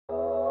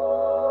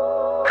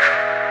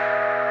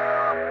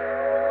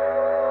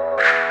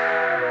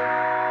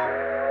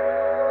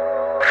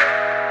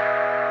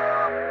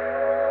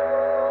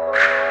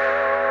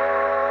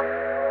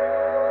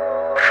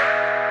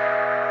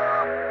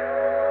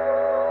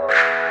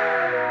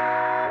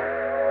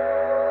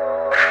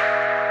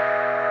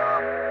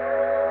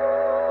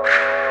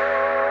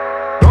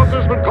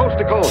businessmen coast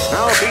to coast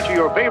now feature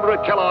your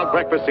favorite Kellogg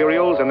breakfast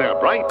cereals in their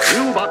bright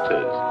new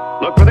boxes.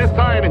 Look for this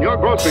sign in your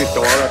grocery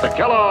store at the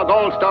Kellogg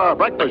All-Star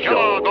Breakfast Show.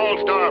 Kellogg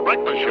All-Star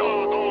Breakfast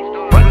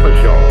Show.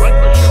 Breakfast Show.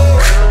 Breakfast Show.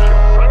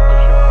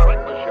 Breakfast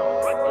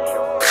Show. Breakfast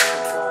Show.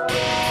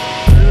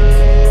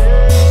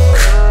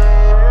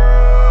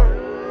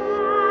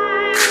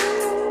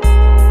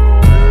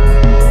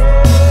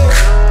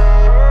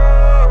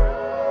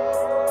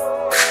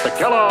 The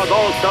Kellogg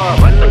All-Star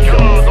Breakfast Show.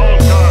 Kellogg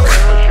All-Star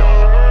Breakfast Show.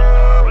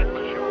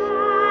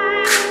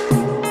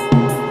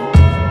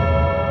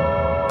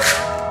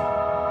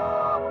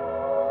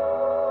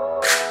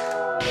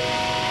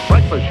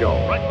 Breakfast Show.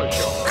 Breakfast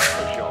Show.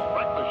 Breakfast Show.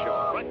 Breakfast Show.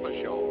 Breakfast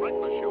Show.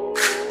 Breakfast Show.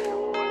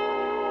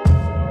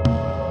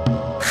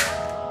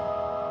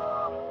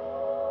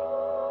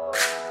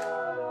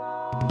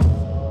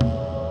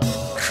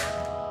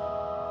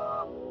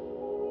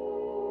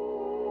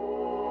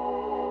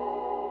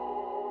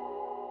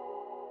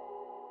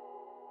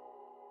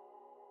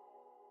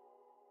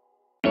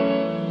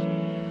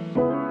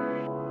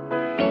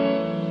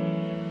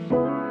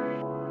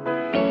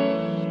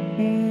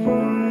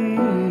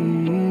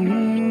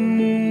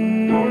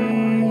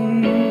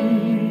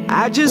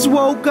 I just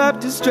woke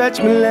up to stretch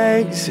my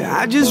legs.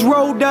 I just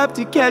rolled up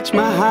to catch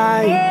my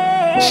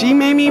high. She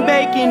made me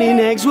bacon and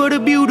eggs. What a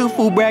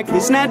beautiful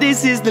breakfast. Now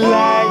this is the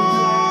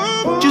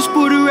life. Just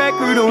put a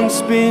record on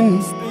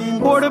spin.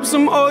 Poured up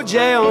some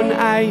OJ on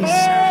ice.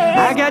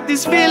 I got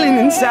this feeling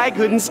inside,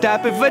 couldn't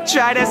stop if I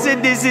tried. I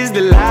said this is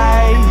the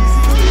life.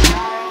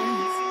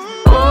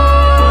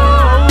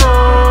 Oh,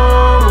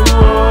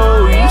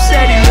 you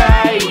said it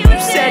right. You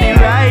said it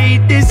right.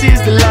 This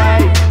is the life.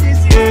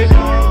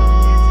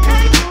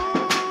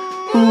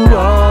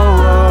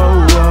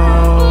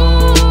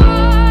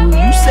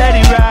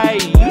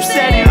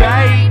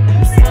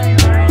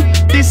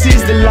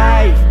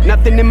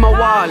 Nothing in my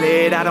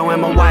wallet, I don't have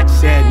my watch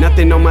set.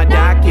 Nothing on my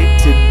docket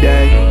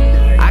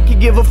today. I could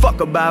give a fuck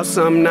about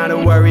something, not a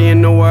worry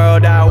in the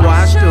world, I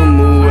wash them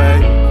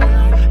away.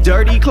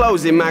 Dirty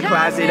clothes in my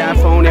closet,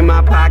 iPhone in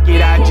my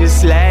pocket, I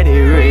just let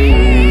it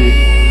ring.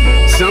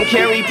 Some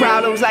carry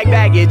problems like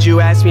baggage,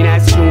 you ask me,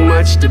 that's too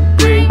much to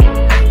bring.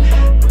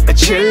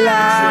 Chill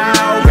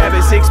out, grab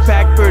a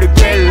six-pack for the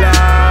grill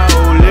out.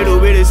 Little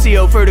bit of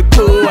CO for the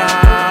cool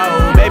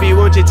out. Baby,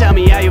 won't you tell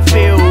me how you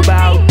feel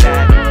about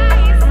that?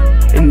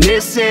 And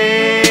this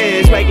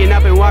is waking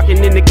up and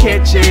walking in the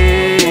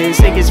kitchen.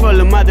 Sink is full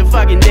of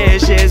motherfucking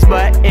dishes,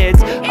 but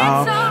it's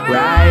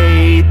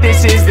alright.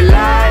 This is the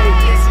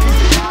life.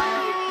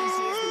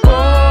 Oh,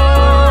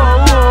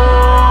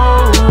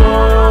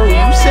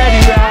 you said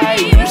it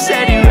right. You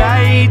said it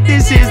right.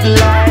 This is the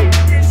life.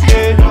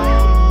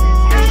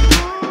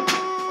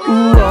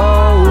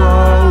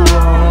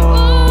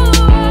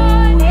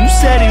 You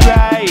said it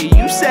right.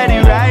 You said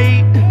it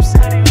right.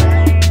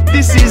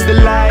 This is the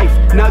life.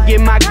 Now get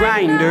my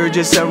grinder,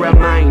 just a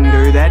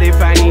reminder that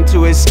if I need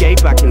to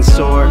escape, I can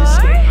soar.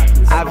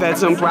 I've had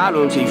some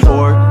problems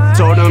before.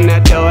 Told them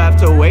that they'll have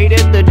to wait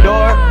at the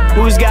door.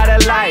 Who's got a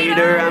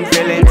lighter? I'm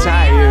feeling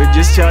tired.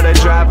 Just tell the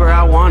driver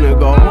I wanna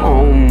go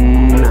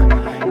home.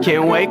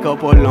 Can't wake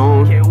up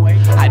alone.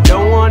 I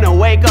don't wanna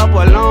wake up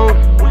alone.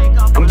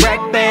 I'm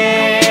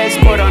breakfast,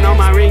 put on all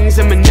my rings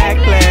and my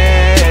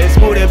necklace.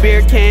 Move the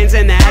beer cans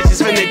and the ashes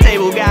from the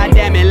table. God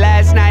damn it,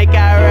 last night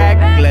got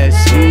reckless.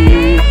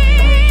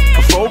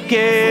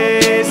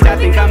 Focused, I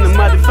think I'm the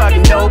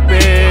motherfucking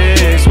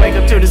dopest. Wake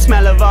up to the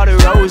smell of all the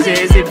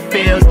roses. It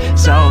feels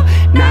so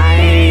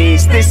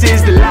nice. This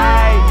is the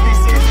life.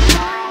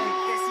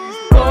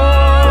 Oh,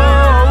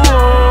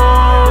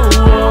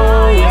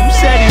 you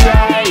said it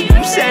right.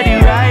 You said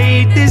it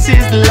right. This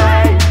is the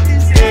life.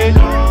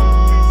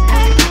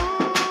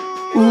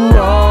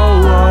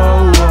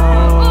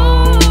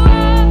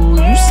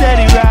 You said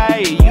it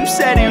right. You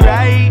said it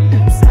right.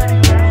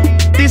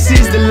 This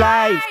is the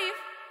life.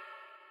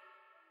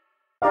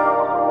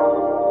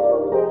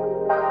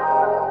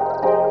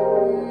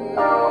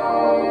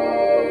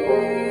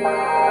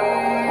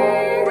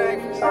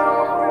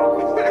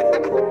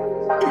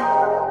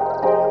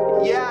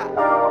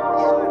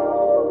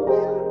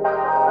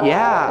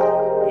 Yeah.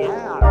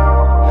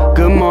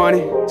 Good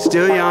morning,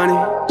 still yawning,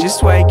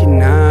 just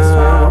waking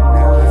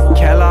up.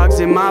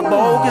 Kellogg's in my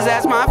bowl, cause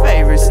that's my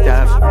favorite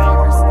stuff.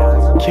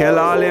 Kill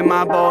all in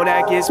my bowl,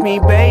 that gets me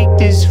baked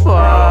as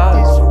fuck.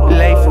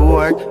 Late for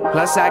work,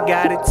 plus I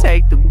gotta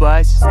take the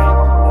bus.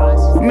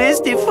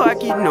 Missed it,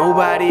 fuck it,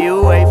 nobody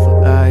will wait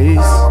for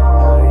us.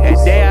 That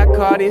day I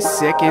called in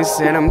sick and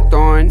said I'm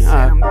throwing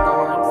up.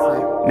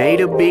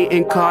 Made a beat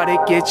and called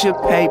it, get your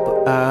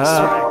paper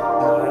up.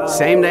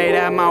 Same day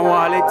that my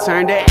wallet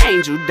turned to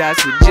angel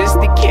dust. With just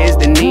the kids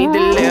that need to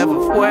live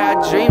of where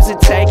our dreams are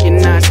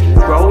taking us.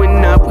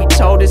 Growing up, we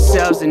told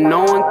ourselves that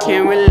no one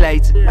can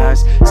relate to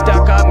us.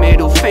 Stuck our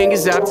middle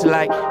fingers up to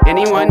like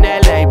anyone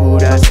that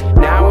labeled us.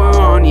 Now we're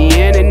on the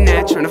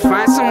internet trying to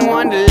find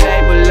someone to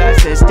label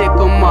us. That stick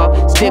 'em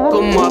up, stick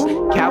 'em up.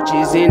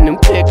 Couches in them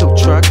pickup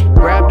truck.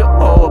 Grab the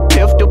O, a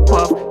piff the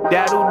puff.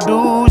 That'll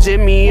do,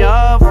 zip me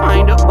up.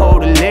 Find a O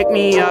to lick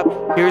me up.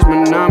 Here's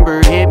my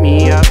number, hit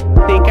me up.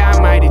 Think I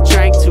might have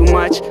drank too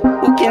much.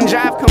 Who can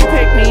drive, come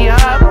pick me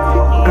up.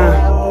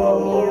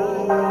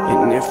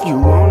 And if you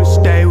wanna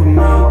stay with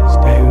me,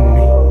 stay with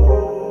me.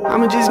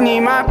 I'ma just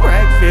need my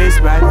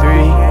breakfast by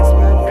 3.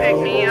 Pick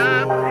me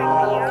up.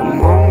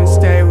 Come on and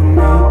stay with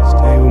me,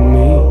 stay with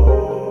me.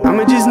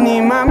 I'ma just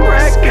need my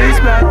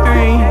breakfast by 3.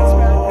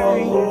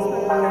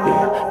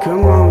 Yeah,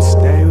 come on,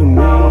 stay with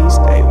me,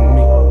 stay with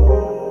me.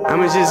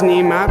 I'ma just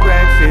need my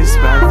breakfast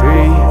by 3.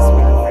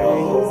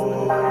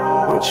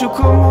 Won't you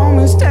come home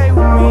and stay with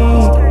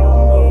me?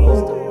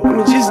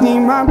 I'ma just need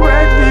my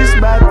breakfast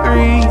by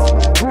 3.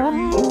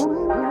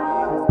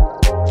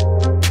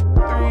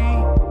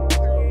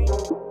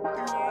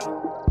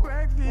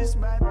 Breakfast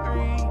by 3.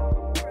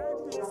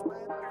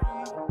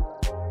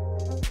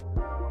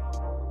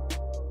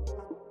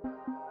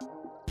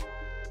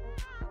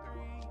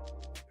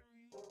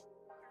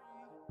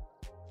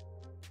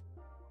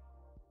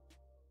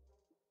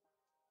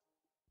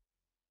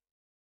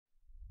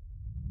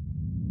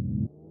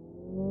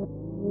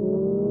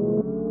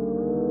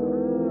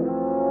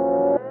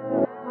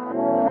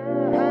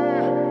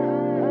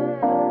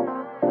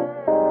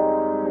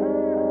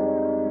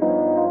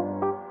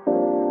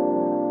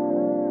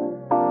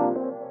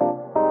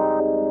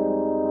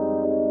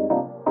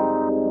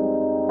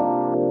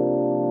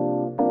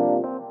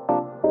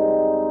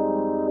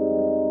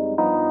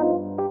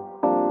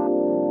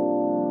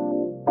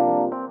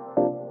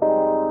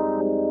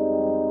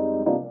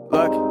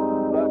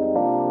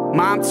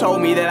 Mom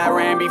told me that I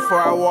ran before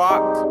I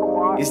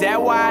walked. Is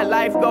that why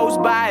life goes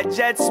by at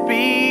jet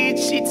speed?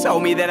 She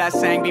told me that I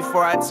sang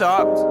before I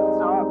talked.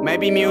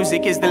 Maybe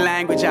music is the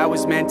language I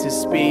was meant to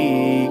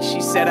speak.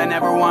 She said I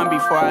never won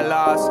before I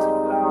lost,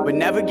 but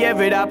never give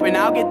it up and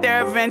I'll get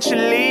there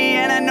eventually.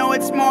 And I know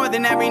it's more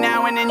than every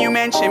now and then you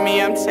mention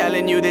me. I'm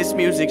telling you, this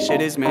music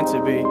shit is meant to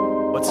be.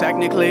 Well,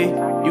 technically,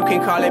 you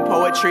can call it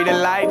poetry to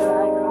life.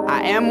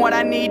 I am what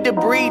I need to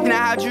breathe.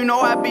 Now how'd you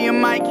know I'd be a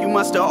mic? You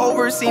must have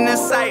overseen the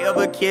sight of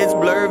a kid's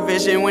blurred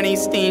vision when he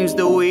steams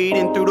the weed.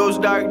 And through those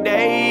dark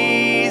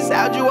days,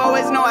 how'd you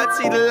always know I'd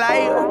see the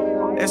light?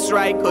 That's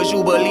right, cause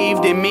you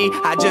believed in me.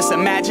 I just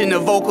imagined the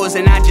vocals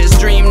and I just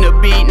dreamed the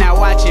beat. Now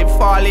watch it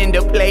fall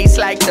into place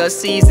like the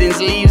season's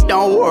leaves.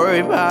 Don't worry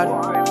about it,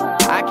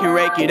 I can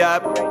rake it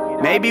up.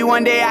 Maybe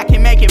one day I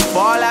can make it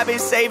fall. I've been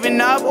saving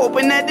up,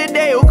 hoping that the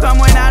day will come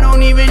when I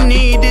don't even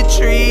need the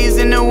trees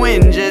and the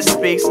wind just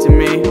speaks to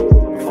me.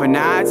 For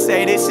now I'd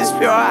say this is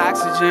pure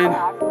oxygen.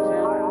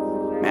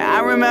 Man, I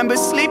remember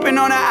sleeping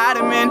on an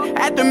ottoman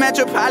at the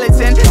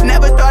Metropolitan.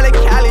 Never thought of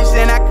college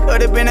then. I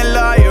could have been a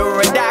lawyer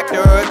or a doctor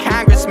or a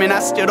congressman.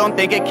 I still don't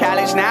think of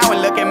college now and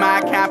look at my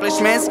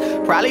accomplishments.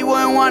 Probably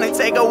wouldn't want to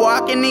take a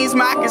walk in these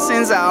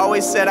moccasins. I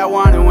always said I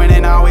wanted to win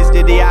and always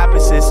did the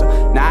opposite. So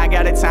now I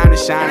got a time to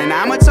shine and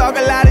I'ma talk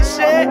a lot of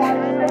shit.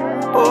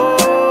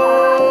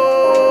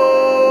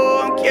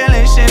 Oh, I'm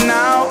killing shit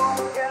now.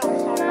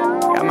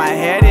 Got my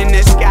head in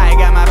the sky,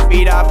 got my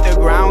feet off the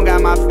ground,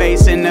 got my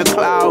face in the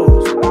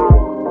clouds.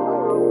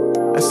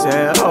 I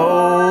said,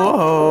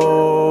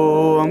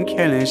 oh, I'm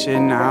killing shit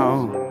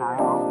now.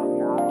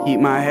 Keep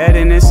my head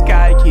in the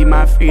sky, keep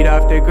my feet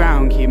off the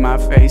ground, keep my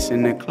face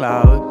in the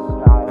clouds.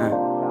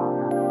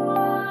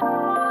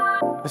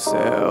 I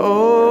said,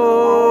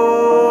 oh,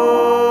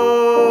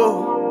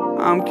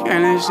 I'm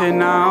killing shit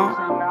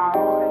now.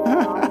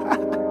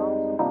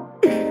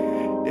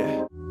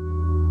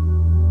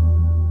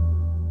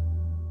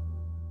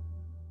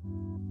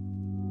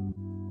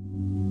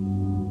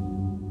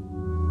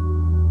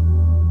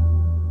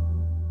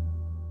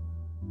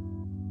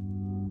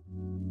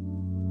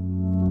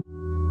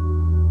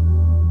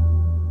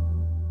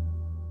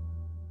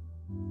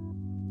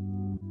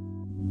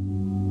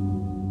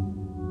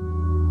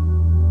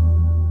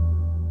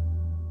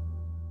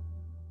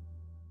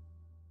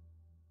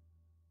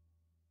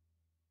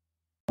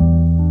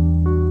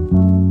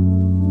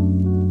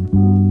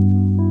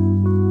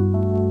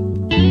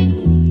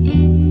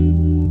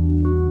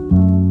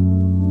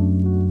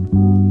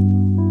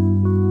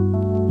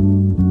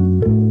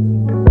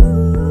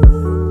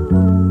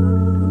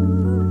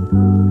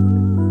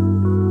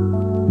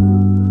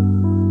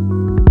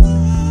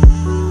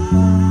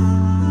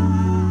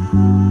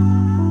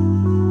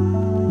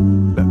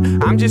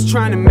 I'm just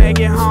trying to make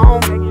it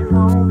home.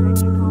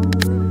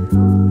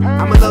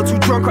 I'm a little too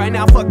drunk right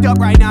now, fucked up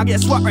right now.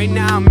 Guess what, right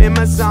now I'm in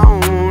my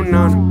zone.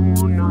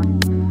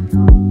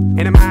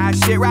 And I'm high as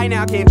shit right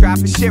now, can't drive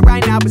for shit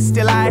right now, but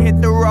still I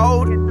hit the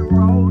road.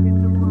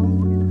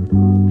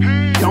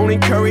 Don't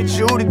encourage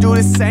you to do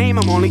the same,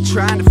 I'm only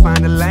trying to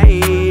find a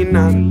lane.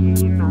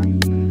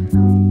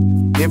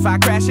 If I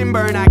crash and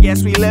burn, I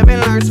guess we live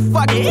and learn, so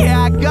fuck it, here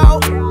I go.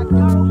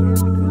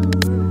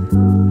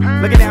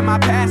 Looking at my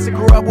past, I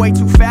grew up way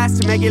too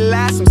fast to make it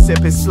last. I'm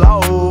sipping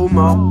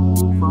slow-mo.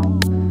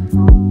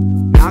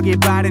 Now I'll get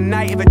by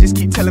tonight if I just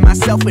keep telling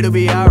myself it'll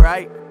be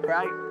alright.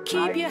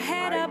 Keep your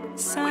head up,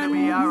 son. It'll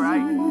be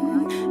alright.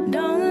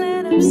 Don't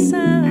let up,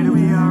 son. It'll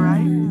be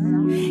alright.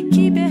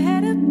 Keep your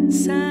head up,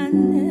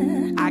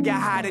 son. I got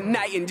high at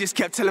night and just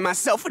kept telling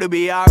myself it'll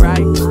be alright.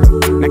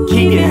 Now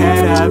keep your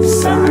head up,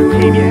 son.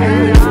 Keep your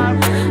head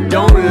up.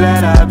 Don't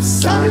let up,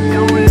 son.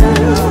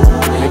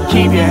 Now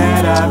keep your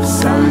head up,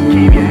 son.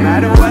 No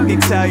matter what they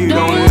tell you,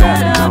 don't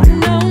let up.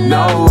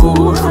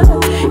 No.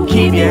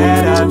 Keep your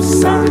head up,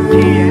 son.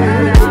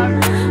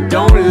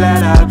 Don't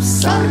let up,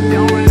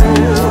 son.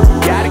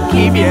 Gotta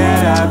keep your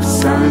head up,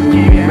 son.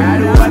 No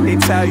matter what they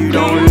tell you,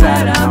 don't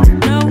let up.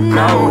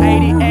 No.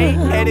 88,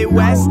 headed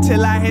west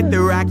till I hit the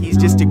Rockies,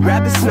 just to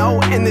grab the snow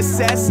and the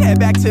cess,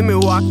 head back to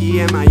Milwaukee.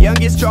 And my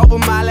youngest drove a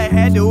mile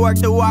ahead to work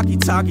the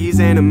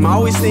walkie-talkies. And I'm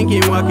always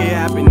thinking what could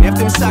happen if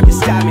them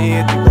suckers stop me.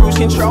 Hit the cruise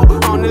control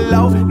on the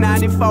low,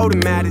 94 to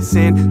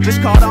Madison.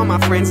 Just called all my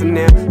friends and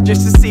them,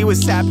 just to see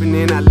what's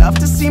happening. I love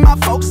to see my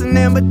folks in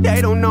them, but they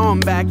don't know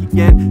I'm back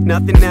again.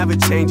 Nothing ever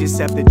changes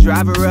except the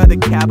driver of the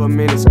cab I'm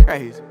in. It's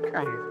crazy.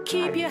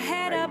 Keep your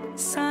head up,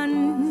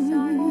 son.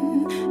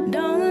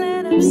 Don't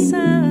let up,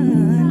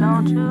 son.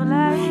 Don't you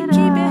let it up.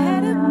 Keep your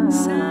head up,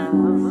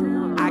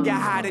 son. I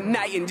got high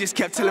tonight and just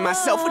kept telling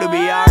myself it'll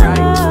be alright.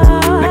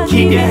 Now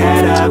keep your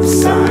head up,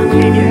 son.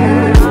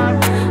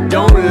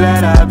 Don't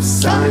let up,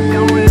 son.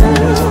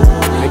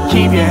 Now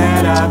keep your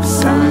head up,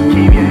 son.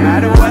 No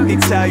matter what they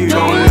tell you,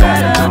 don't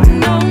let up.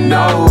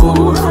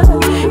 No.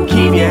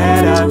 Keep your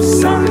head up,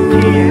 son.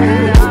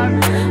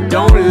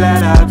 Don't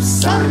let up,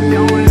 son.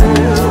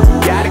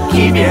 Gotta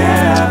keep your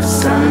head up,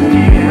 son.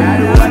 No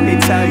matter what they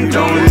tell you,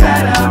 don't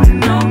let up.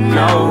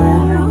 No.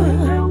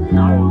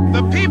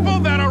 The people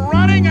that are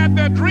running at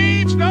their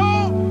dreams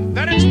know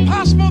that it's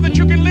possible that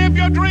you can live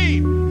your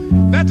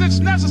dream, that it's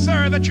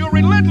necessary, that you're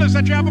relentless,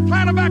 that you have a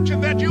plan of action,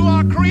 that you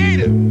are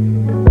creative.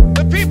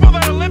 The people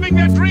that are living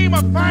their dream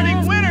of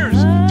finding winners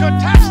to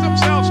attach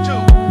themselves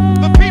to.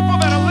 The people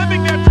that are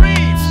living their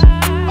dreams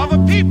are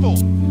the people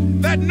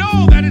that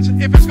know that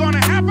if it's going to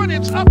happen,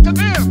 it's up to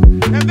them.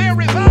 And they're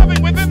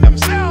resolving within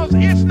themselves,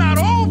 it's not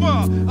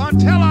over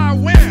until I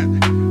win.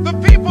 The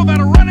people that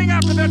are running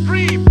after their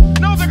dream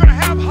know they're going to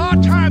have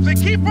hard times. They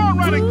keep on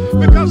running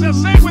because they're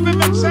saying within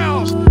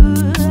themselves,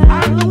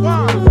 I'm the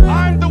one.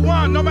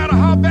 No matter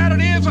how bad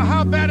it is or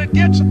how bad it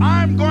gets,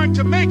 I'm going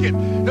to make it.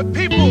 The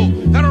people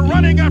that are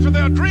running after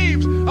their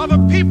dreams are the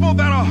people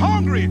that are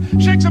hungry.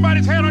 Shake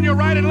somebody's hand on your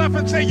right and left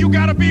and say, you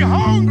got to be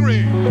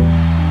hungry.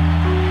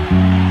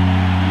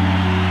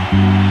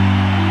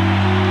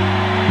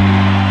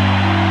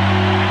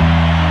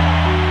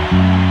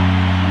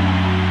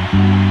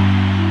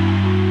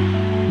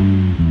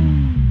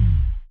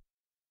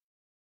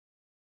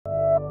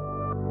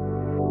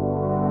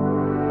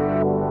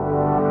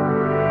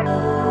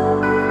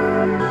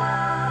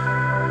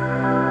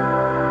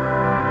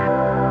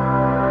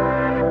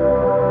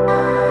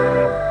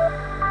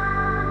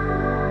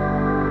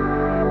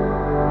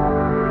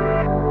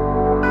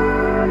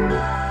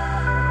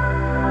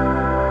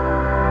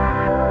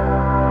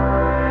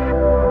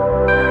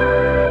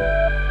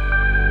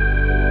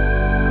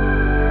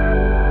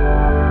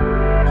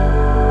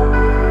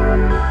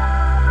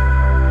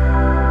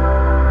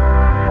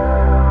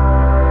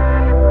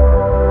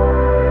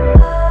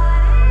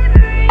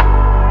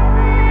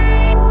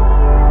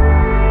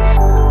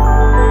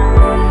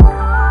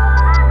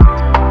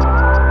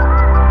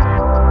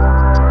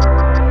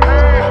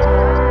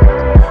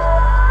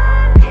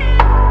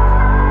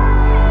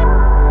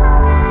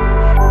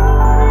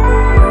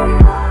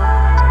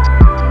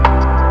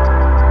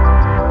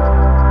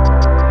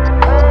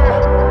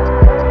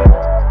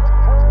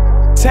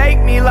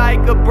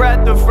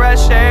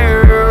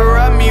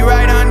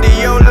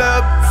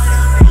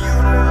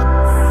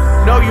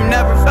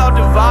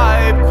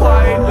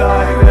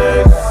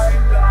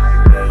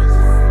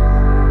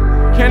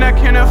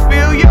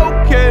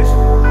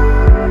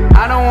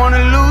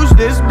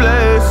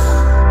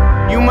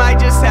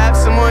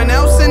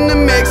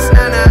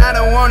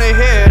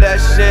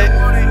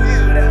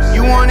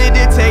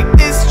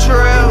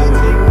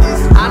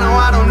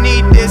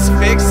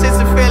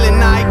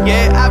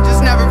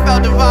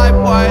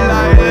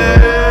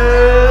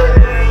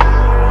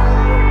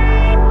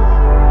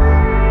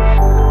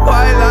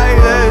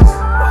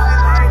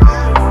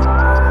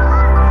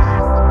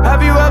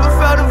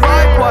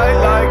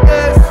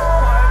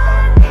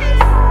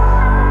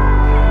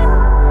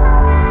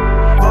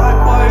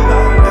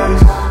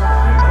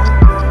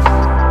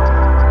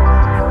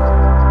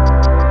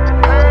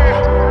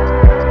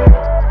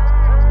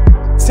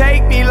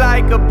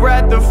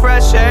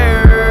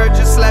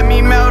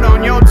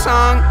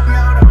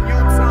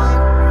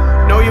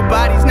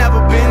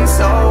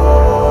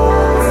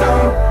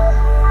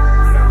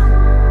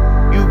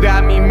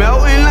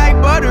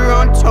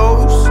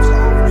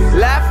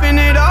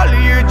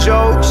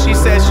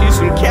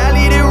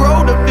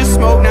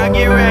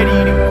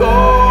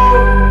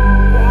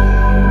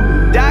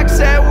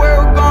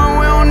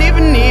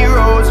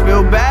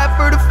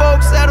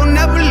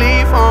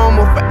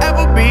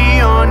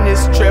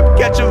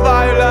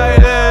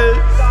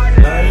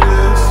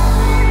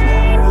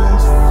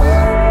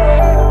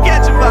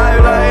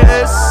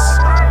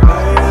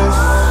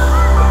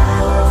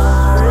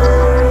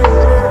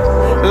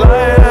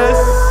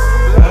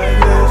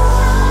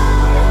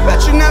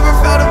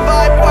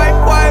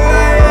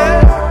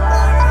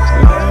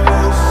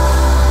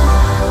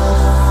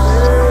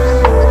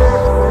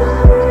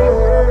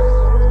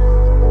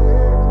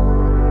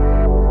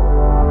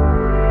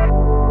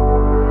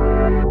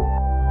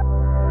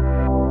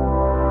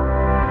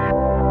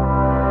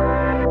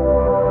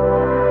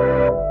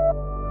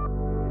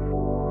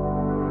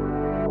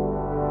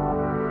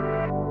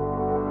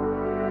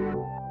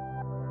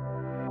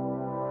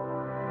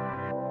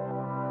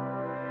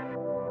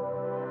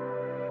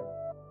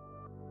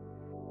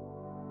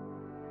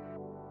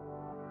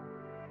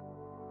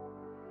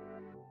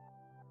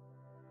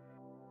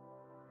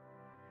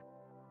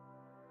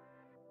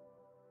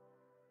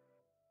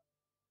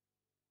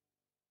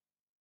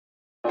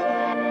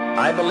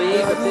 I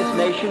believe that this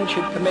nation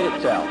should commit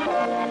itself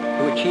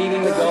to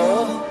achieving the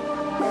goal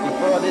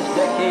before this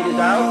decade is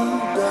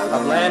out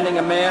of landing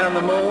a man on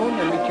the moon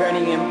and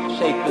returning him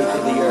safely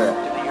to the earth.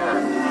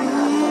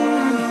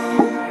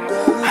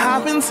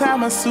 Hop inside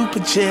my super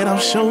jet, I'll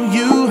show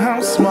you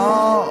how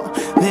small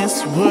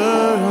this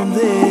world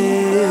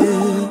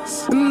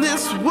is.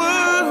 This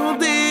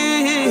world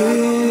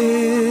is,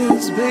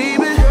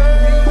 baby.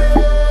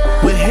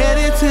 We're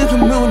headed to the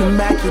moon and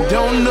back. You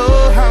don't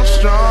know how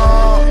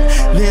strong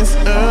this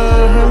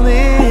earth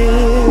is.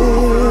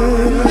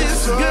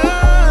 This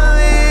girl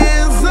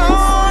is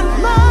on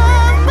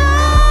my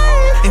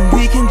mind, and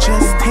we can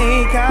just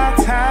take our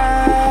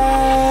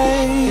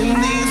time in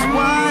these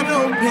wide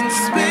open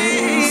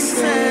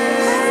spaces.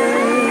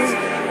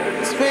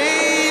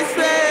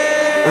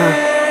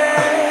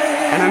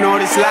 And I know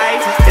this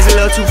life is a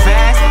little too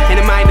fast, and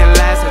it might not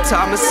last. I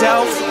taught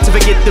myself to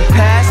forget the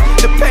past.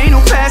 The pain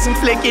will pass and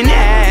flicking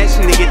ash,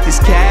 and to get this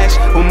cash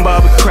when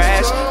Bubba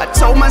crash. I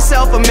told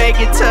myself I'd make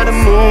it to the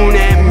moon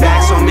and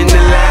back, so I'm in the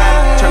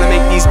lab trying to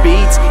make these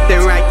beats,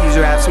 then write these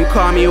raps. Some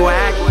call me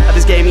whack,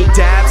 others gave me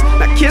dabs.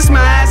 Now kiss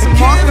my ass and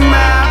walk them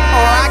out.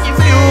 Or I get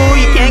fuel,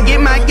 you can't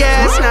get my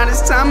gas. Now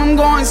this time I'm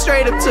going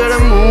straight up to the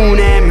moon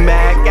and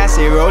back. I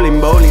say rolling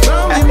bowling,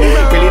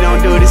 really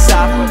don't do this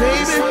often,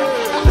 baby.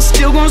 I'm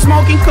still gon'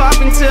 smoke and cough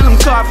until I'm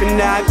coughing.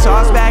 Now I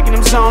toss back and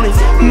I'm zoning.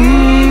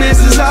 This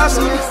is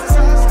awesome.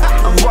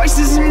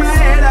 Voices in my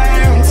head, I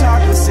hear them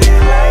talking,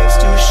 saying life's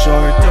too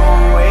short,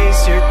 don't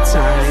waste your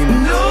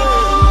time. No,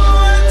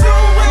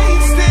 don't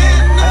waste it.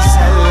 No. I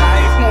said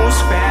life moves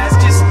fast,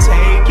 just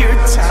take your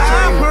time.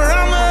 I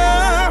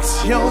promise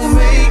you'll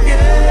make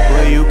it.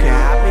 Well, you can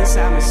hop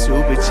inside my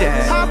super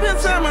jet. Hop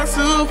inside my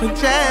super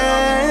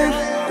jet.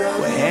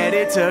 We're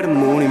headed to the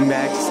moon and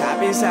back. Just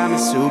hop inside my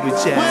super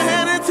jet. We're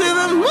headed to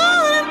the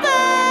moon and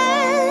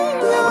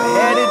back. We're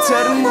headed to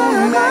the moon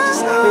and back.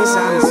 Just hop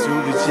inside my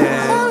super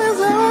jet.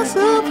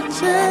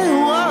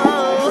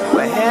 Whoa.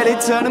 We're headed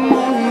to the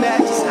moon and back.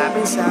 Just hop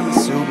inside my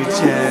super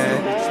jet.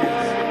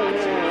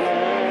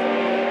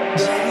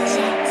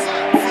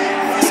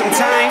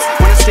 Sometimes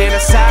when I stand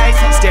aside,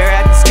 stare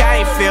at the sky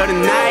and feel the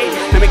night.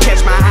 Let me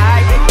catch my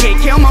eye. Can't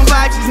kill my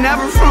vibe, she's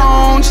never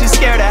flown. She's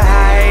scared of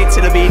heights,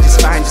 it'll be just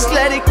fine. Just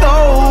let it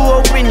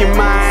go, open your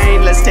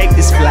mind. Let's take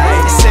this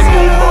flight. Say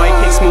moon boy,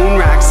 kicks moon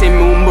rocks. Say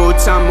moon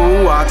boots on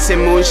moonwalks. Say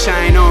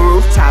moonshine on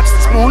rooftops.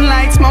 This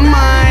moonlight's my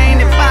mind.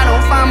 If I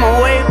don't find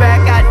my way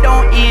back, I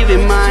don't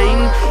even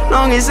mind.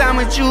 Long as I'm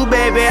with you,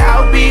 baby,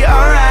 I'll be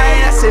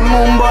alright. I said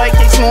moon boy,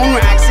 kicks moon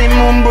rocks. Say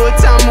moon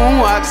boots on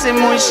moonwalks. Say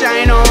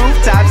moonshine on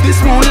rooftops.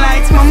 This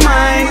moonlight's my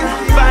mind.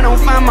 If I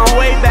don't find my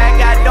way back,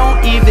 I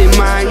don't even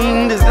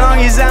mind. As long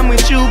as I'm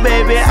with you,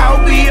 baby, I'll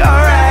be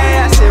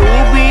alright. I said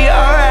we'll be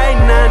alright,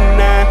 nah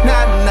nah,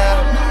 nah nah.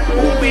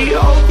 We'll be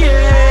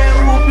okay,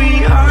 we'll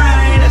be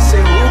alright. I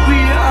said we'll be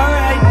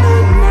alright,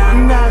 nah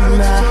nah, nah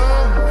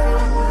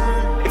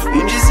nah. If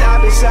you just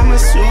hop inside my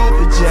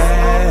super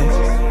jet.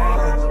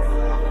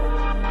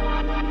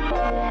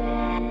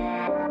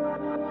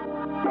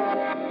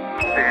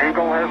 The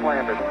Eagle has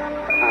landed.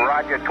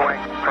 Roger,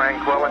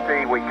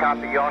 Tranquility. We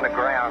copy you on the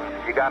ground.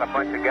 You got a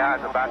bunch of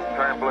guys about to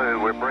turn blue.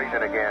 We're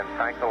breathing again.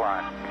 Thanks a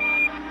lot.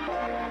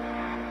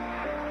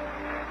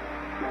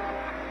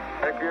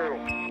 Thank you.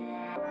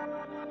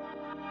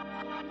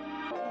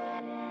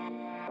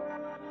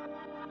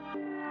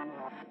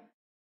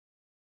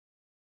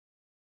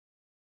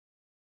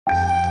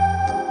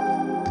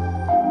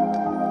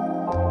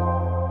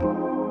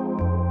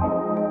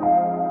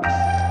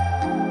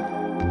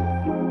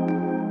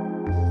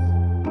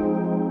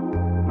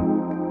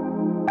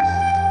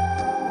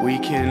 We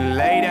can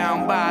lay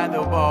down by the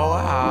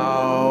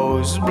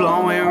boathouse,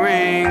 blowing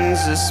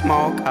rings of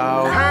smoke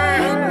out.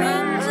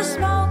 Rings of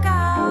smoke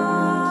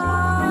out.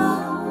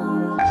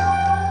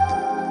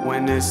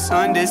 When the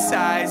sun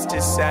decides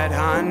to set,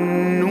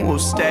 hun, we'll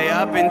stay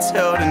up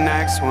until the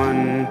next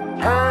one.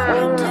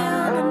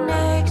 Until the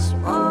next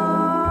one.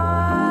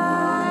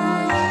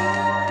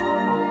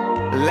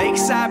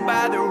 Lakeside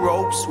by the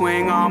rope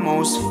swing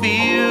almost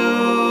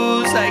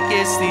feels like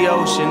it's the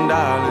ocean,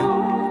 darling.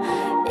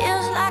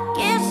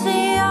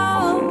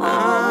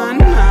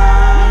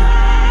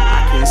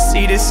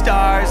 See the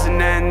stars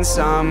and then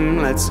some.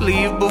 Let's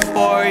leave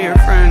before your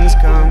friends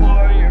come.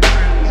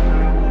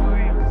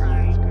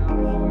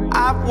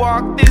 I've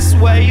walked this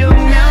way a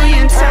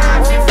million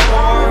times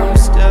before. I'm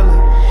still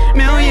a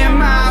million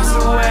miles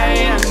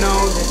away. I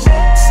know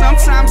that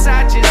sometimes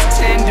I just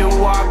tend to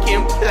walk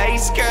in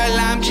place. Girl,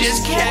 I'm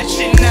just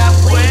catching up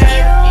with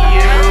you.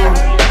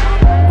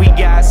 We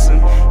got some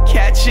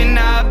catching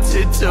up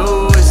to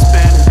do. It's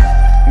been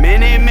a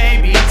minute,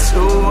 maybe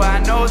two. I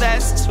know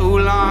that's too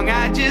long.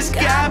 I just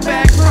got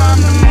back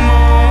from the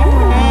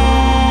moon.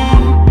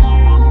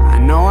 I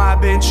know I've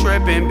been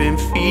tripping, been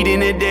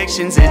feeding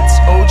addictions. It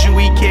told you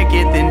we kick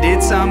it, then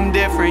did something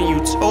different. You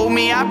told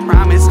me, I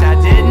promised, I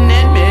didn't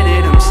admit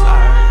it. I'm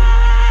sorry.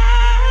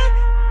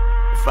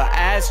 If I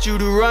asked you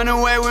to run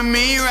away with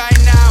me right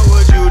now,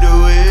 would you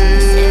do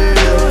it?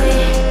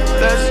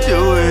 Let's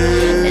do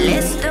it.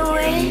 Let's do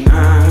it.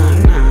 Nah,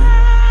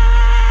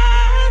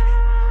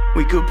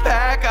 We could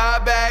pack our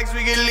bags,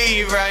 we could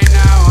leave right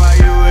now. Are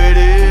you with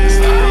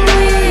it?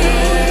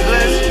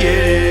 Let's get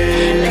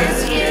it.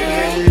 Let's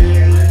get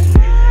it.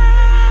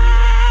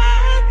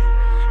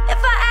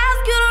 If I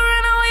ask you to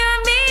run away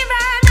with me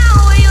right now,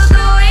 will you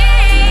do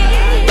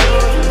it?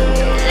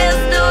 Let's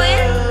do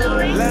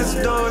it. Let's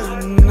do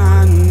it.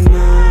 Nah,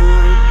 nah.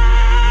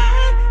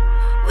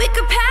 We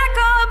could pack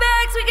our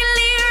bags, we can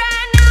leave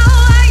right now.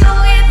 Are you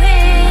with me?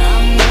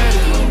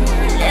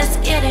 Let's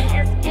get it.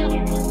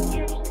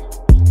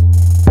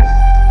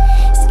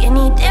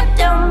 Skinny dip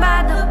down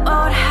by the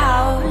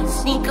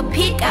boathouse. Sneak a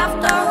peek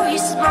after we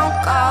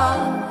smoke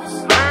off.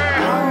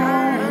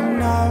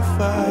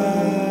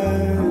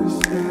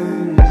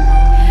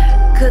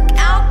 Cook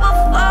out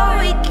before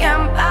we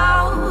camp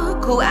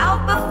out. Cool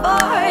out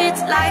before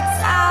it's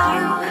lights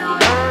out.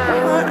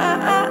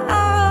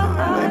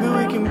 Maybe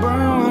we can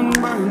burn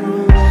one.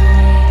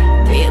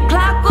 3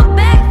 o'clock, we're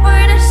back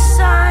for the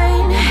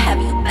sun. Have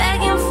you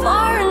begging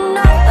for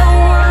another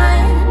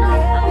one?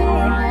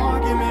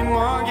 Give me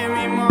more, give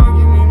me more,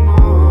 give me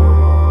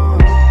more.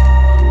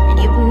 And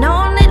you've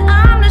known that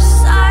I'm the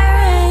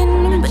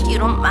siren, but you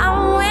don't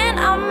mind when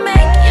I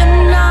make you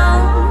know.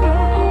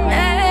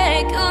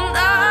 Make you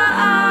know.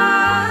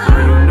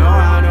 You know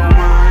I don't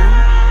mind.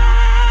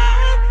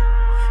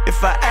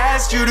 If I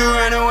asked you to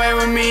run away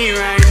with me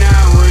right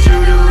now, would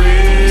you do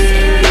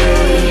it?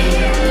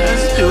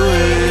 Let's do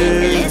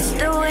it. Let's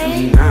do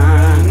it.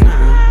 Nah,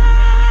 nah.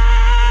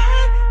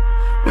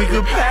 We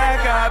could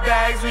pack our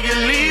bags, we could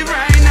leave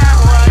right now.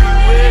 Are you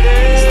with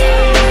it?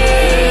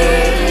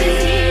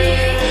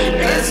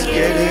 Let's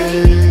get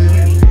it.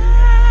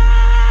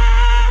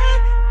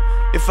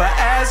 If I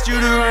asked you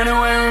to run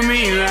away with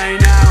me right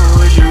now,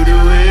 would you do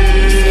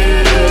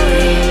it?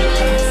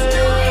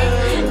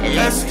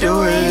 Let's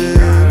do it.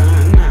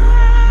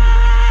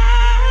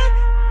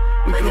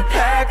 We could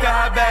pack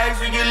our bags,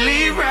 we could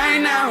leave right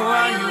now.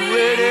 Are you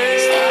with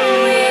it?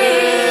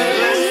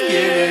 Let's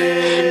get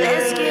it.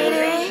 Let's get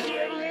it.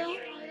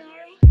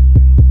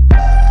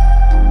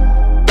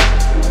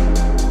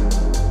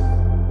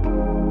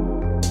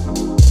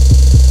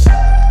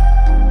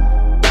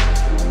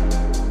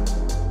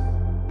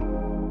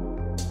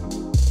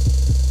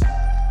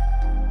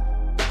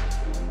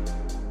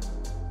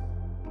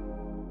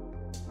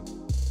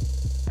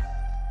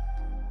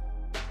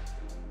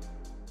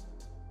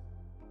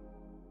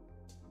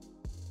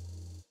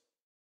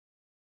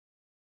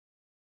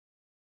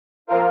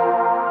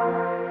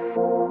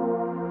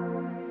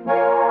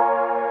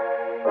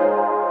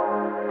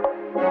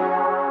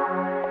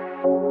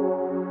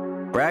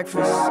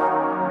 Breakfast.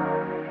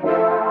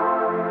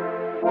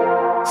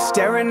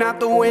 Staring out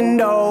the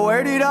window,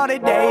 where did all the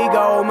day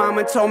go?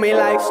 Mama told me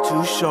life's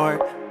too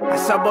short. I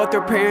saw both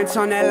her parents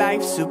on that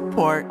life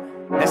support.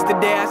 That's the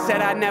day I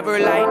said I never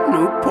liked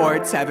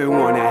Newports. Haven't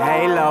worn a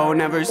halo,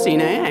 never seen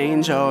an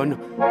angel. No,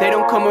 they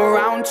don't come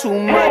around too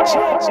much.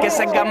 Guess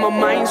I got my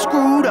mind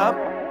screwed up.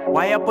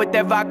 Why up with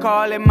that vodka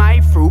all in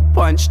my fruit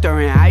punch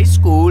during high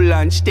school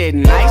lunch?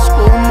 Didn't like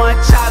school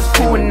much, I was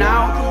cooling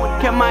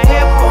out. Kept my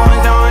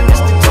headphones on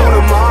just to tune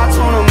them all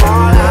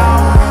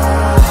out.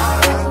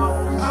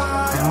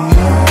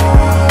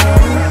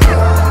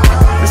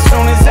 As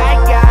soon as I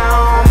got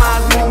home, I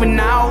was moving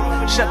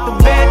out. Shut the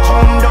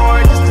bedroom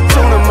door just to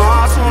tune them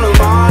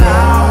all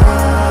out.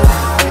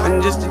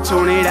 And just to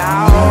tune it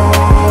out.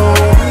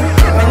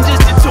 And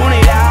just to tune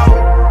it out.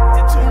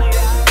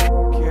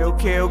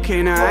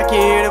 Okay, now I can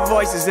hear the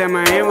voices that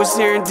my hand was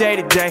hearing day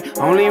to day.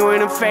 Only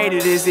when I'm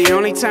faded is the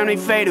only time they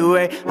fade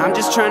away. I'm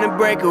just trying to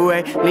break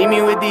away, leave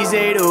me with these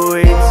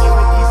 808s.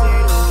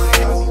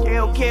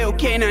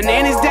 Okay, now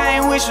Nana's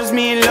dying wish was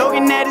me and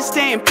Logan had to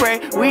stay and pray.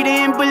 We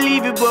didn't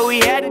believe it, but we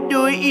had to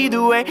do it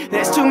either way.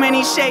 There's too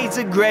many shades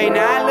of gray,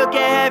 now I look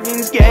at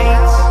heaven's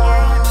gates.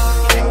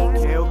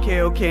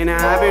 Okay, now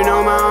I've been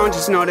on my own,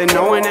 just know that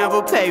no one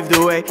ever paved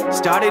the way.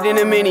 Started in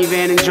a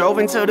minivan and drove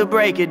until the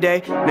break of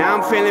day. Now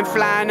I'm feeling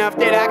fly enough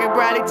that I could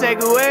probably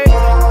take away.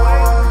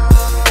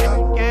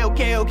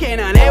 Okay,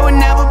 now they would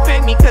never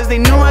pick me cause they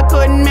knew I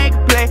couldn't make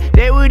a play.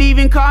 They would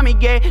even call me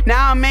gay.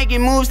 Now I'm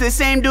making moves, the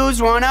same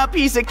dudes want a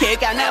piece of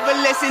cake. I never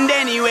listened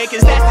anyway,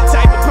 cause that's the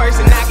type of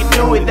person I can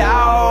do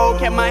without.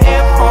 Kept my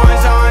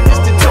headphones on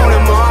just to tune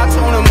them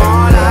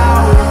all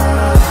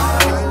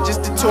out.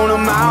 Just to tune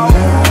them out.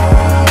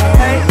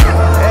 Hey,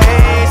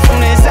 as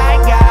soon as I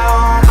got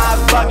home, I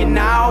was bugging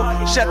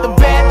out. Shut the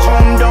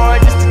bedroom door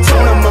just to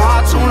tune them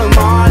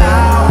all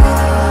out.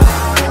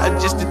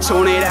 Just to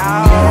tune it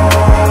out.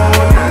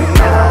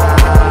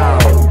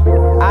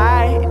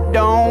 I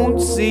don't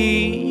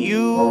see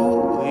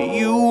you,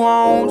 you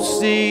won't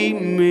see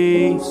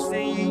me.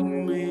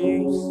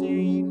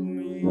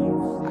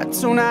 I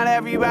tune out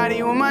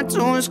everybody when my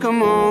tunes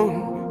come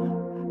on.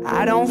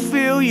 I don't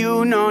feel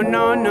you, no,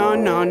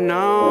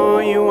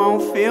 you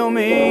won't feel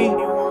me.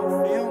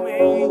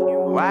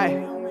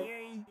 Why?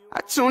 I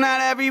tune out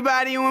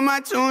everybody when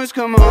my tunes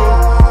come on.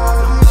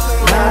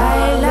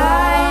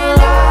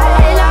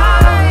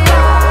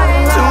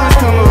 Tunes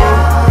come on.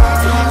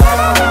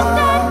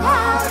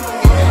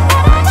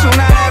 Tune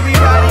out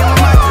everybody when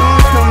my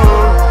tunes come on.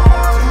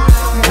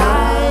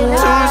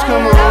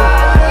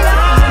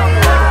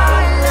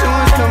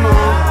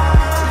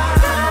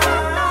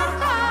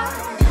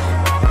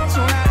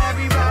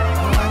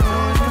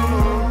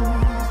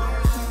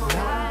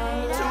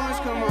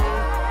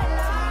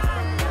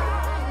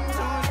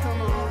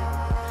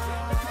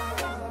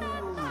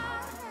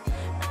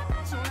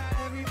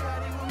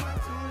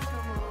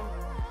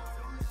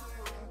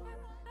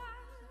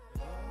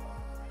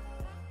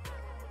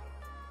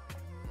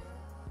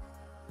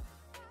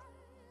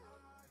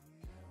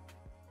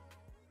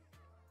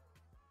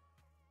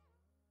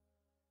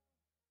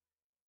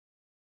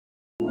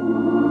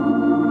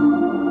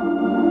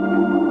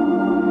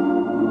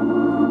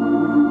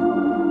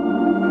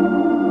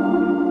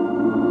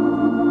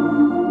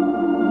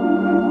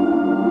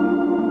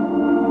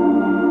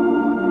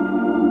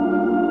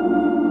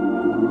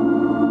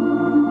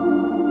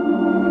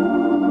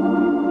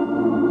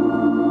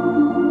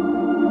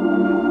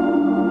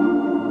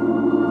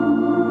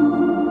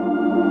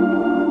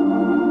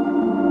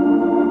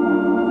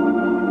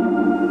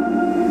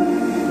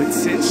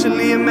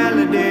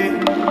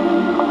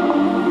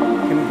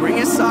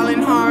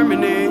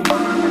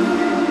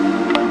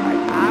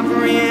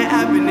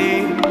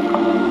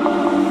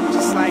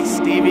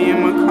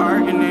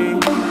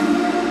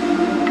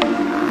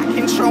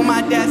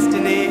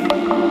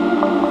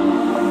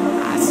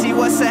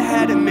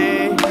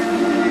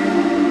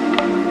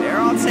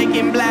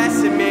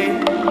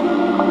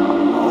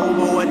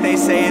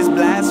 is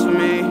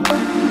blasphemy.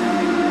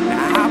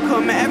 Now how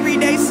come every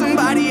day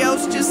somebody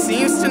else just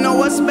seems to know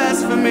what's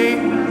best for me?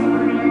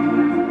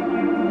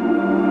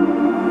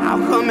 How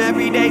come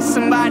every day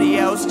somebody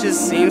else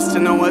just seems to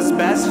know what's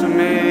best for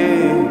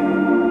me?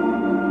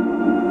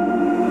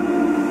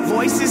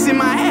 Voices in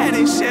my head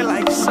and shit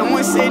like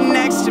someone sitting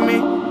next to me.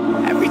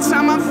 Every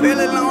time I feel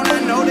alone,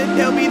 I know that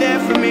they'll be there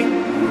for me.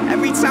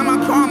 Every time I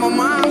call my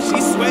mom,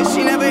 she swears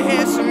she never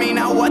hears from me.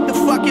 Now what the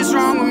fuck is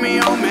wrong with me?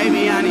 Oh,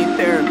 maybe I need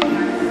therapy.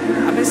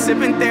 I've been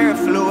sipping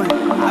Therafluid,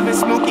 I've been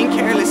smoking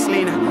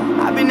carelessly now.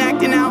 I've been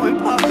acting out in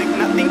public,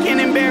 nothing can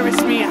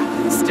embarrass me.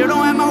 I still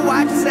don't have my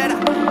wife said,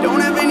 I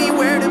don't have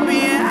anywhere to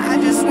be, and I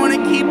just wanna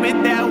keep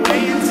it that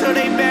way until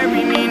they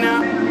bury me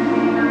now.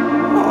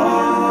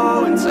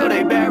 Oh, until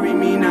they bury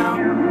me now.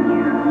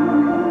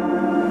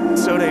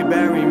 Until they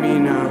bury me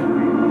now.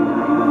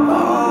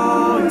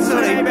 Oh,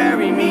 until they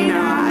bury me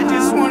now. I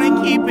just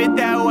wanna keep it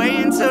that way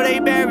until they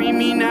bury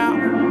me now.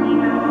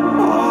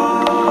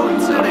 Oh,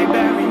 until they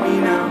bury me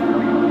now.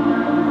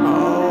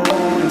 Oh,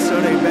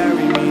 until they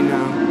bury me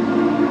now.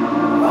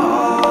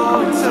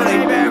 Oh, until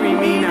they bury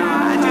me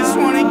now. I just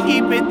wanna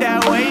keep it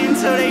that way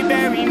until they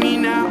bury me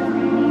now.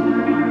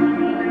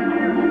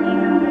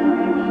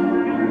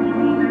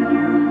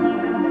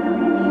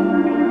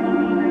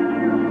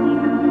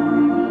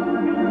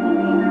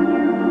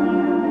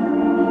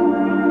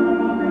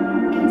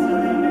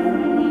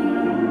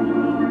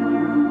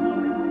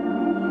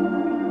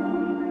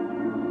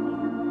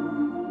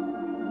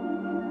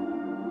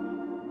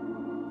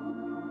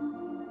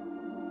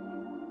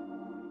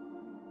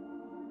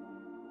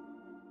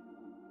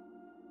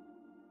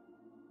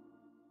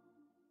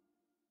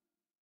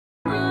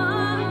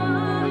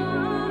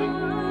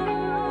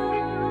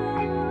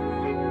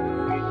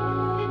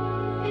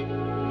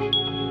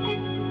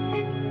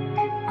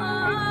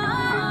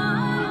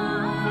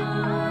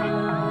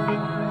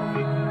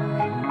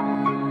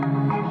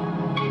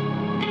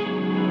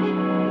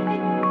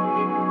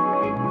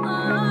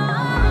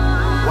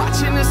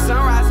 Watching the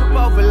sunrise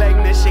above Lake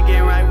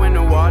Michigan right when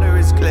the water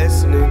is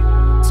glistening.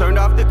 Turned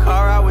off the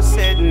car I was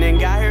sitting in,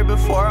 got here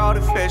before all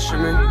the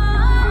fishermen.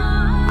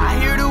 I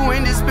hear the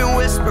wind has been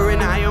whispering,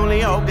 I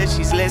only hope that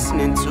she's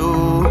listening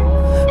too.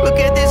 Look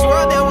at this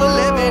world that we're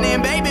living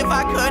in, baby, if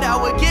I could I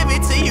would give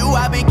it to you.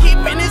 I've been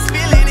keeping this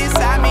feeling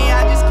inside me,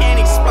 I just can't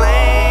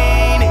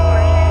explain it.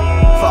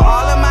 For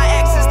all of my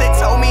exes that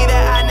told me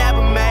that I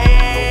never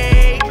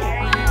make it,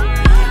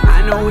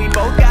 I know we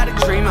both got a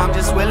dream, I'm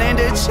just willing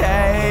to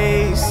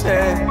chase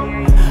it.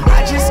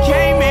 I just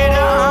came here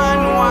to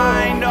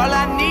unwind, all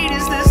I need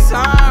is the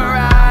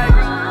sunrise.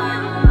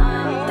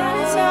 That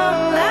is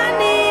all I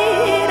need.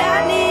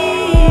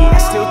 I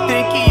still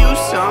think of you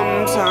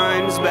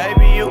sometimes,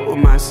 baby, you were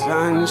my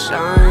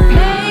sunshine.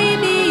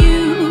 Baby,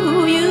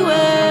 you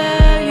were.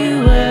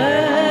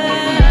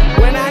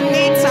 When I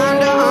need time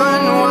to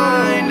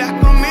unwind, I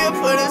come here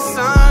for the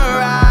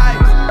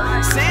sunrise.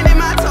 Sand in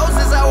my toes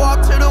as I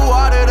walk to the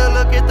water to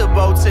look at the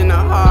boats in the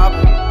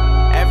harbor.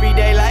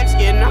 Everyday life's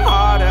getting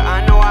harder,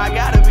 I know I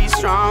gotta be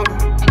stronger.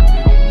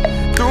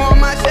 Threw on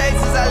my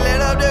shades as I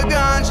lit up the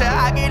ganja,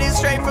 I get it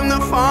straight from the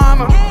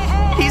farmer.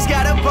 He's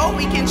got a boat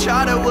we can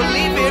charter, we'll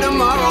leave here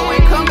tomorrow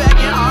and come back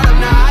in autumn.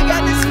 Now I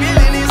got this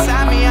feeling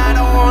inside me, I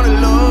don't wanna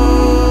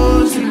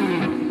lose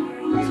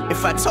it.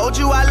 If I told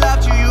you I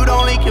loved you, you'd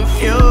only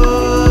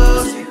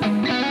confuse it.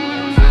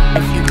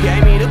 If you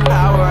gave me the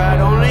power, I'd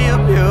only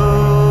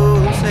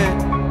abuse it.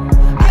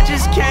 I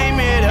just came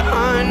here to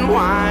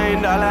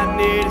unwind, all I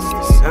need is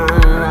the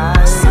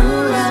sunrise.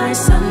 Sunrise,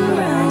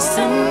 sunrise,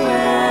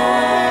 sunrise.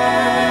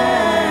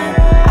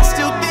 I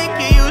still think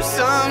of you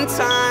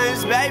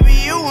sometimes, baby,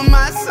 you were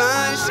my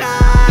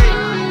sunshine.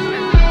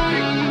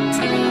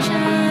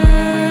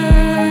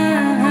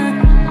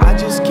 I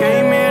just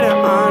came here to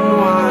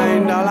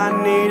unwind, all I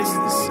need is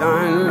the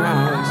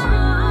sunrise.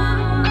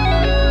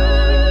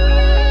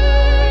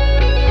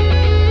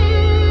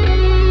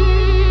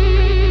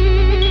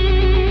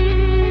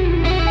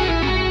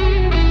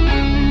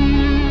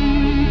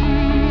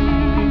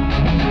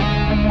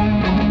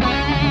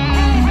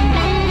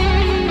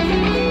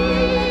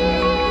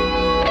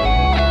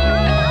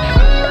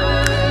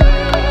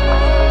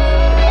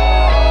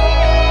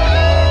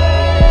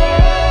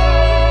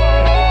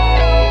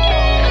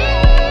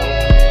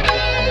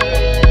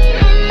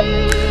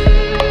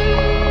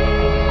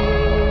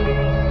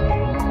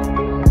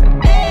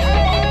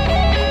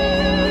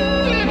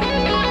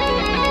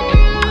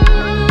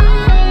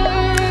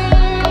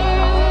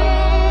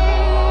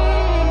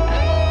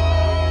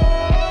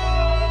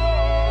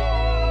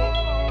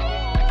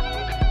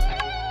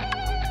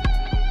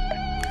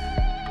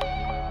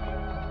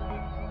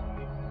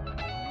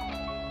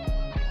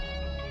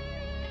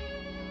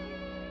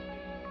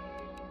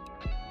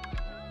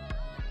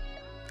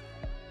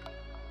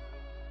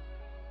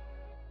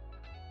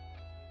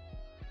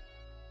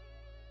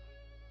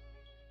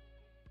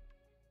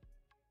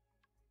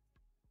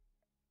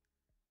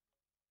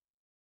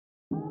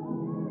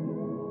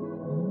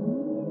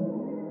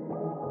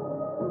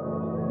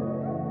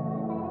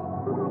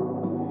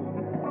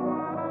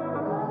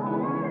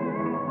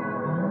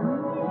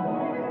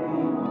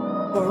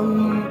 I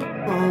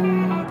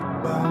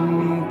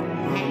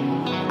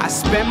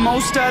spent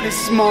most of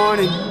this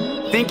morning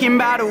thinking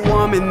about a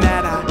woman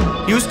that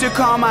I used to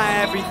call my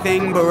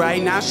everything, but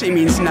right now she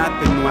means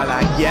nothing. Well,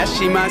 I guess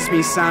she must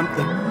be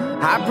something.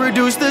 I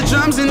produced the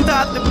drums and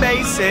thought the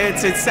bass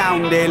hits. It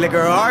sounded like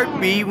her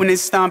heartbeat when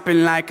it's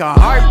thumping, like a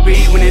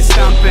heartbeat when it's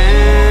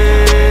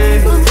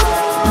thumping.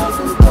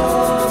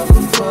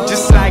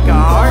 Just like a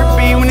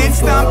heartbeat when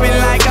it's thumping,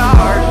 like a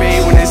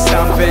heartbeat when it's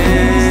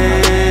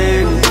thumping.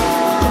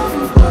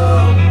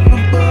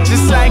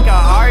 Just like a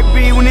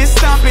heartbeat when it's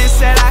thumping.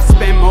 Said I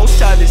spent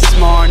most of this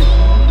morning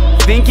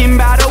thinking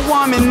about a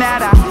woman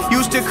that I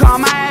used to call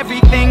my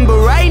everything, but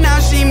right now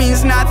she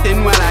means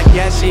nothing. Well, I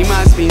guess she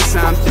must be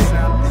something.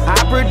 I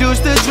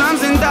produced the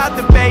drums and thought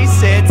the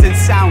bass hits. It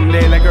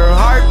sounded like her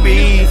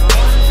heartbeat.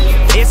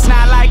 It's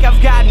not like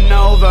I've gotten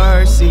over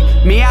her, see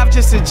me, I've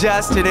just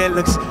adjusted. It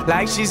looks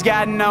like she's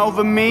gotten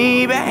over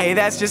me, but hey,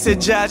 that's just a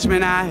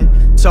judgment. I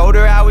had told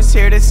her I was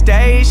here to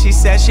stay. She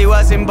said she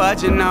wasn't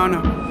budging on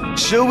her.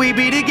 Should we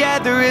be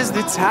together is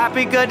the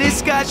topic of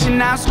discussion.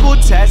 Now school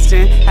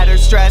testing had her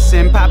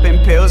stressing, popping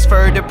pills for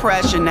her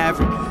depression.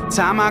 Every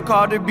time I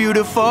called her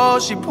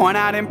beautiful, she point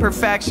out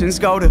imperfections.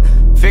 Go to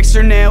fix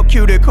her nail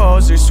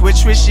cuticles or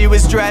switch where she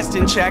was dressed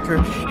and check her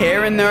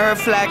hair in the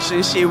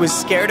reflection. She was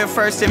scared of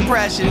first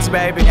impressions,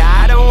 baby.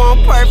 I don't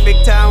want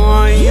perfect, I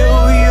want you.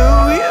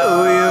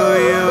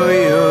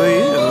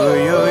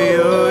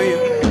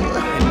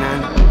 And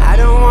I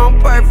don't want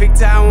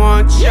perfect, I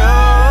want you.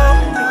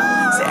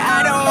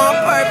 I don't want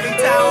perfect,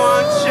 I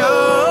want you.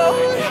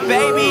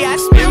 Baby, I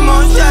spent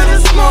most of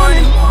this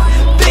morning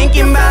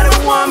thinking about a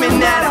woman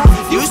that I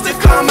used to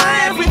call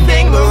my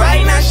everything, but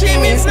right now she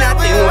means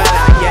nothing. Well,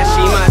 I guess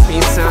she must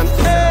mean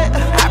something.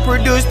 I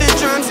produced the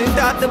drums and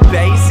thought the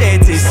bass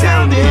hits. It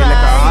sounded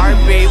like a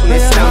heartbeat when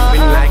it's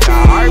thumping, like a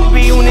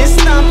heartbeat when it's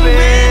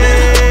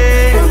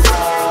thumping.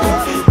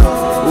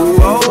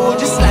 Whoa,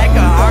 just like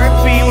a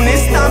heartbeat when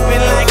it's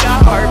thumping, like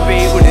a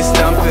heartbeat when it's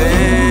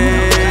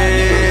thumping.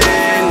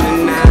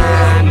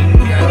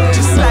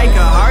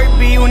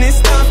 When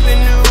it's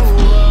thumping,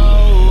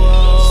 just like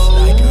a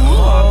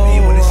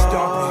heartbeat when it's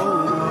thumping.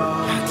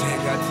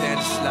 Goddamn,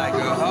 just like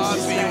a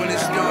heartbeat when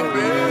it's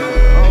thumping.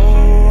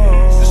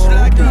 Just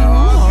like a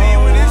heartbeat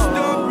when it's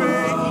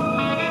thumping.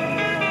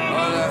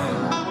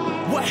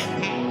 What?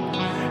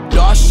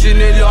 Lost in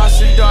it,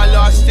 lost it all,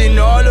 lost in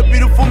all the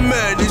beautiful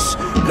madness.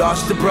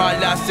 Lost the broad,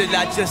 lost it,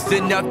 not just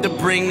enough to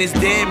bring this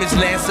damage.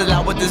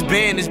 Lancelot with this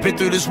band has been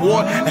through this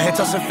war. A head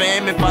toss and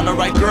famine, find the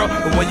right girl.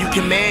 The one you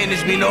can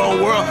manage, me the whole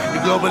world.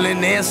 You're global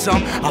and then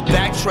some. I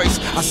backtrace,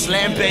 I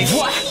slam bass.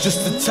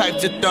 Just the type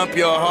to thump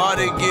your heart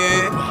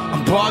again.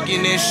 I'm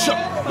bargaining, shook.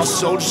 My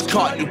soul just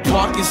caught new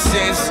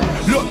Parkinson's.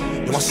 Look,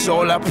 my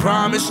soul, I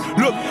promise.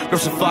 Look,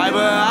 there's some fiber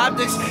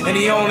optics, and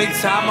the only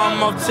time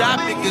I'm off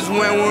topic is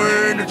when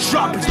we're in the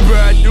tropics.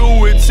 Brand new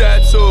with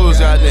tattoos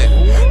out there.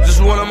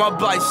 Just one on my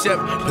bicep,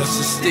 plus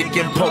a stick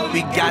and poke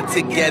we got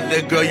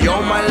together. Girl,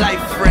 you're my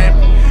life friend.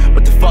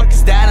 What the fuck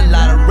is that? A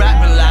lot of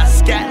rapping, a lot of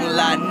scatting, a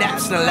lot of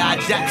naps, and a lot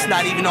of jacks.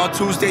 Not even on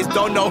Tuesdays,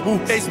 don't know who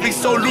they speak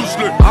so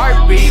loosely.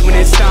 Heartbeat when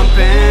it's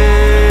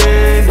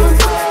thumping.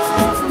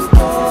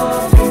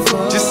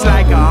 Just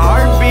like a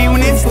heartbeat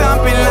when it's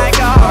thumping, like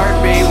a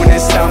heartbeat when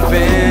it's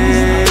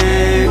thumping.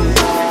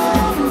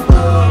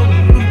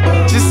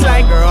 Just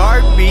like a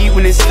heartbeat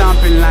when it's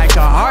thumping, like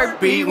a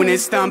heartbeat when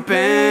it's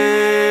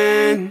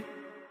thumping.